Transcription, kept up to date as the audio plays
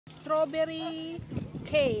Strawberry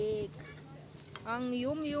cake. Ang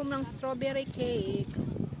yum-yum ng strawberry cake.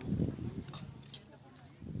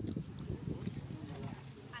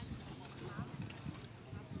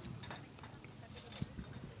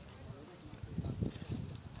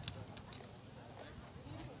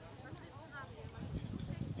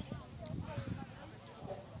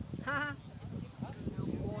 Ha.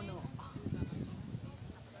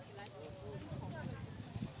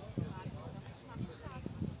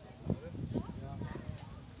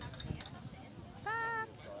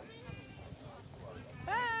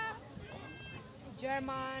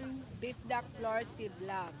 German Bisdak Florsy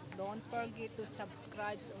Vlog. Don't forget to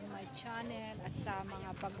subscribe on my channel at sa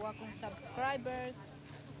mga bagwa kong subscribers.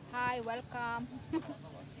 Hi, welcome.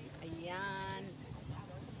 Ayan.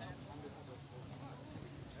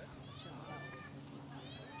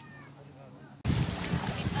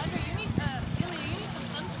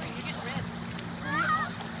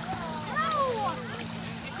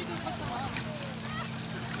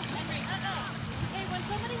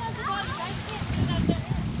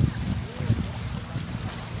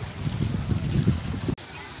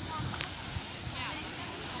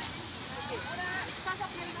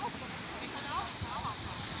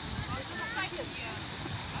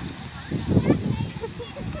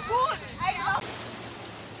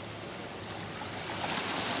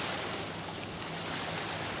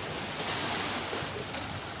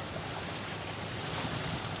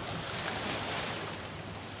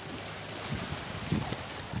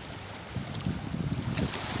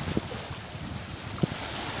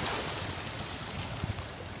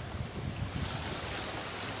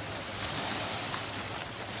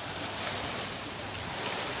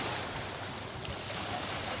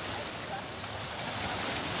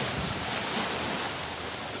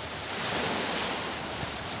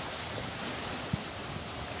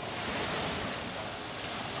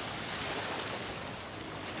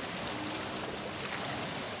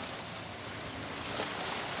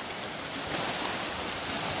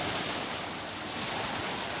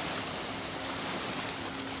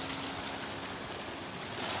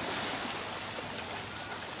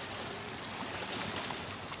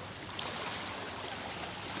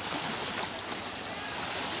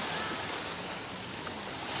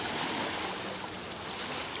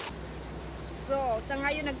 So, sa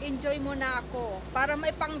ngayon nag-enjoy muna ako para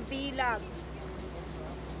may pang-vlog.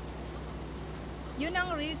 Yun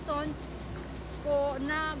ang reasons ko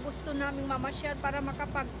na gusto naming mamasyal para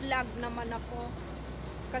makapag-vlog naman ako.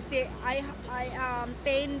 Kasi I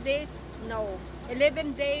 10 days, no,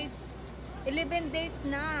 11 days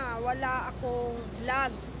na wala akong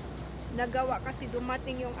vlog. Nagawa kasi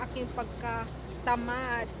dumating yung aking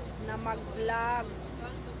pagkatamad na mag-vlog.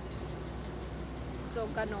 So,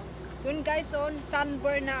 ganon. Yun guys,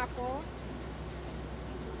 sunburn na ako.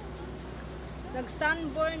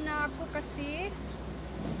 Nag-sunburn na ako kasi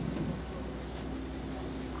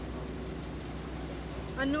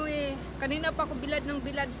kanina pa ako bilad ng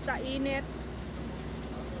bilad sa init.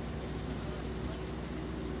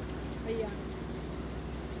 Ayan.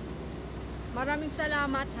 Maraming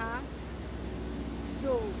salamat ha.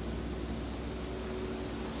 So,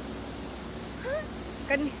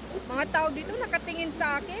 mga tao dito nakatingin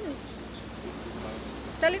sa akin.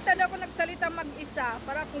 Salita daw ako nagsalita mag-isa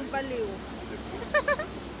para akong baliw.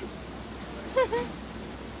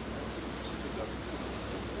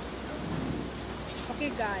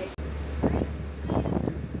 Okay guys.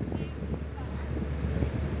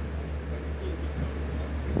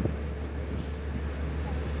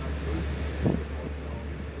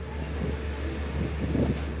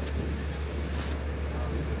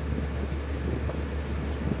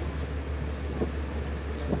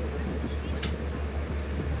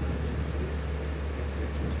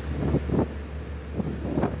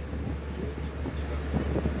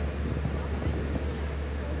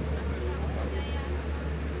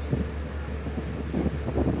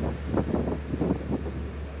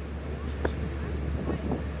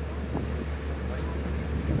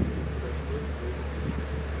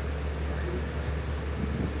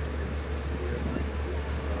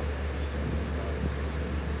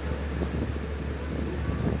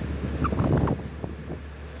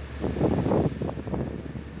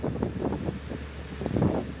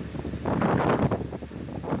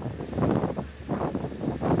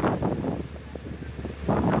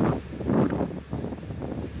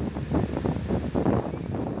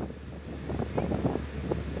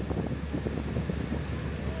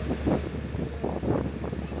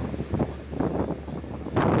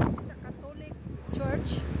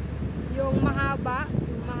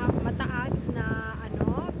 mataas na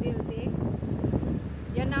building.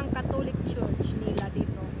 Yan ang Catholic Church nila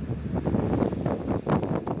dito.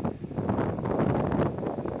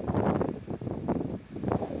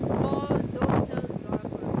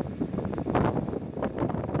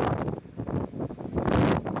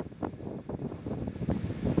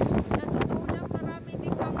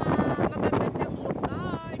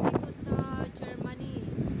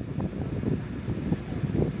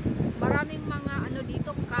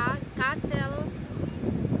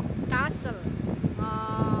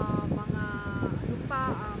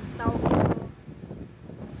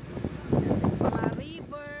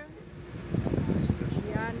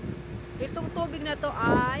 tubig na to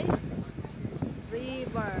ay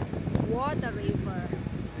river, water river.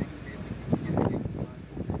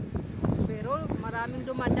 Pero maraming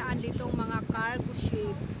dumadaan ditong mga cargo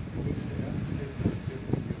ship.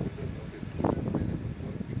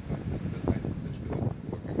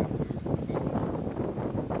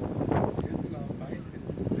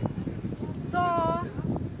 So,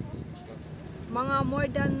 mga more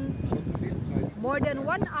than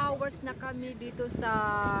 1 hours na kami dito sa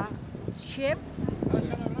ship.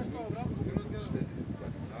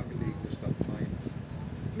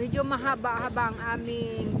 Medyo mahaba-haba ang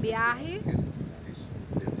aming biyahe.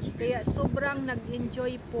 Kaya sobrang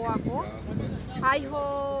nag-enjoy po ako. I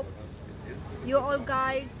hope you all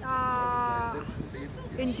guys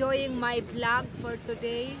enjoying my vlog for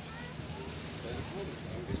today.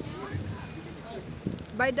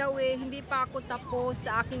 By the way, hindi pa ako tapos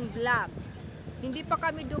sa aking vlog. Hindi pa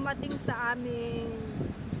kami dumating sa aming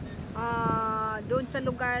doon sa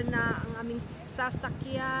lugar na ang aming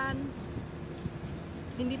sasakyan.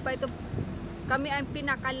 Hindi pa ito, kami ang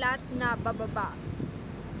pinakalas na bababa.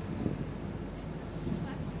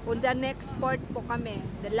 On the next port po kami,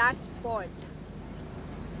 the last port.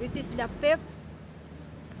 This is the 5th,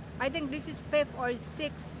 I think this is 5th or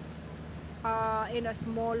 6th in a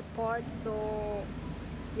small port. So,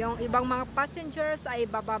 yung ibang mga passengers ay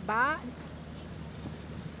bababa.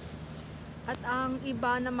 At ang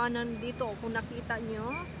iba naman nandito, kung nakita nyo,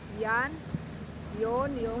 yan.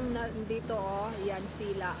 Yun, yung nandito, oh, yan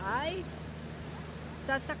sila ay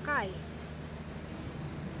sasakay.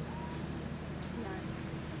 Yan.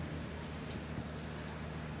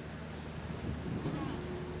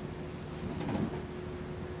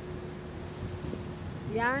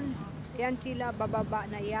 Yan, yan sila, bababa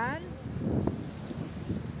na yan.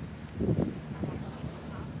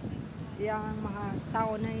 Yang mga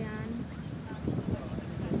tao na yan.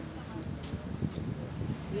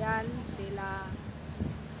 Yan sila,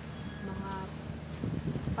 mga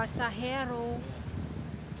pasahero.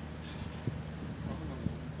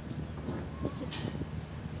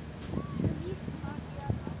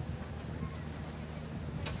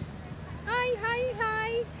 Hi, hi,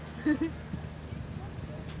 hi.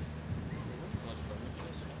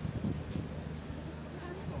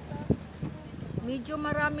 Medyo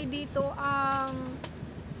marami dito ang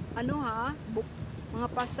mga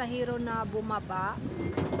pasahero na bumaba.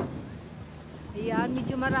 Ayan,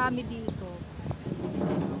 medyo marami dito.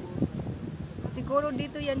 Siguro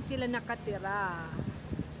dito yan sila nakatira.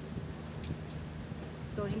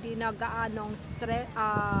 So hindi na gaanong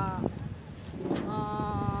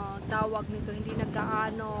tawag nito, hindi na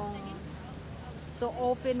gaanong so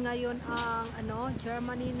open ngayon ang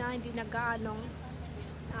Germany na hindi na gaanong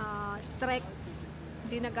strict.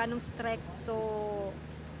 Hindi na ganong strict. So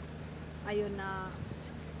ayun na.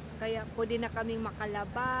 Kaya pwede na kaming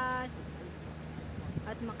makalabas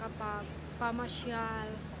at makapagpamasyal.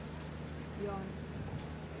 Yon.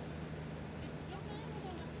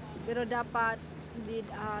 Pero dapat with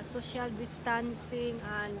social distancing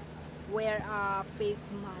and wear a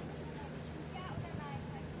face mask.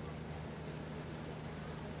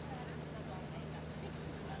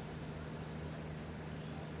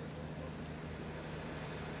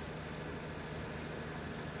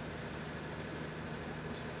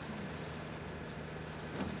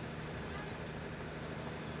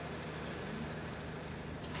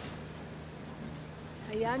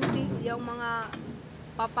 Ayan, yung mga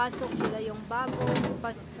papasok sila yung bagong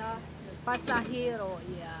pasahero.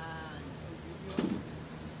 Ayan.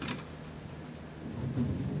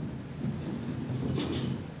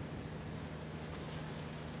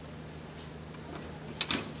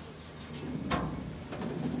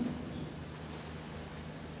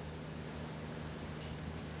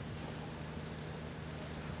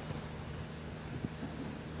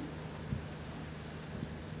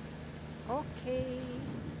 Okay.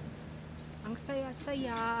 Ang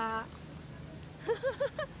saya-saya.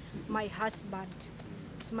 My husband.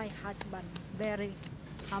 It's my husband. Very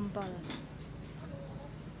humble.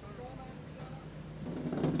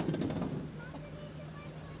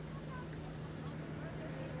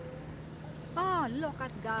 Oh, look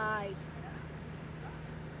at guys.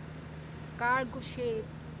 Cargo ship.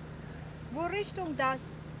 Wo Richtung das?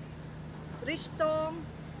 Richtung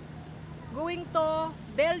going to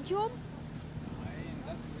Belgium?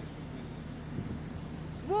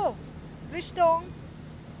 Wo? Richtung?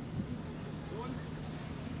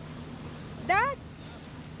 Das?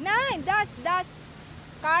 Nein, das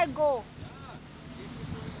cargo.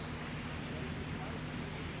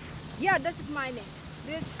 Yeah, das is mine.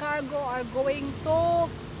 This cargo are going to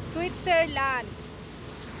Switzerland.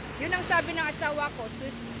 Yun ang sabi ng asawa ko,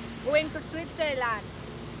 going to Switzerland.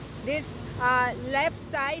 This left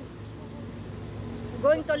side,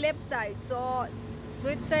 going to left side. So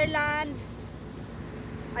Switzerland,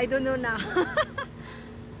 I don't know na.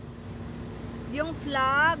 Yung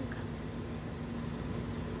flag,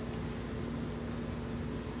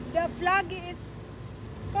 the flag is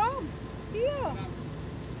come here.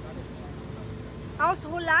 Aus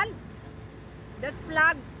Holland. Das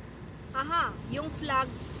flag. Aha, yung flag.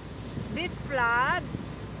 This flag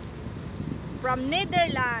from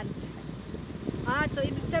Netherlands. So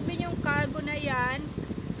ibig sabihin yung cargo na yan,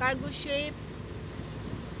 cargo ship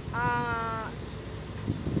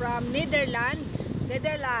from Netherlands.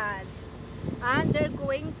 And they're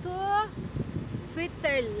going to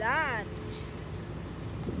Switzerland.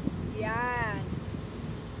 Yan.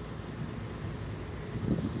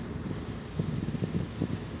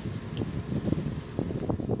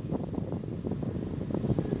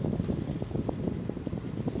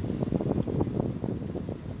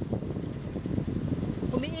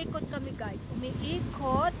 Umiikot kami guys.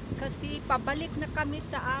 Umiikot kasi pabalik na kami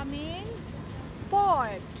sa aming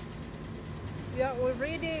port. We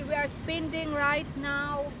are spending right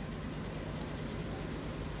now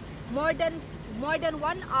more than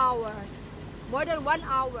 1 hour. More than 1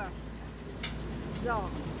 hour. So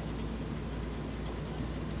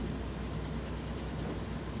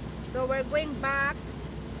we're going back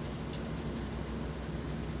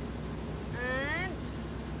and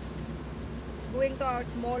going to our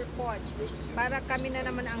small port para kami na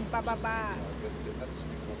naman ang bababa.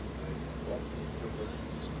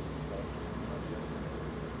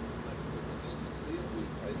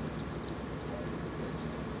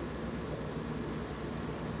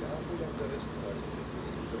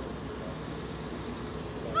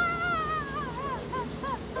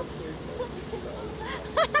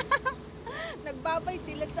 Nagbabay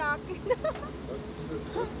sila sa akin.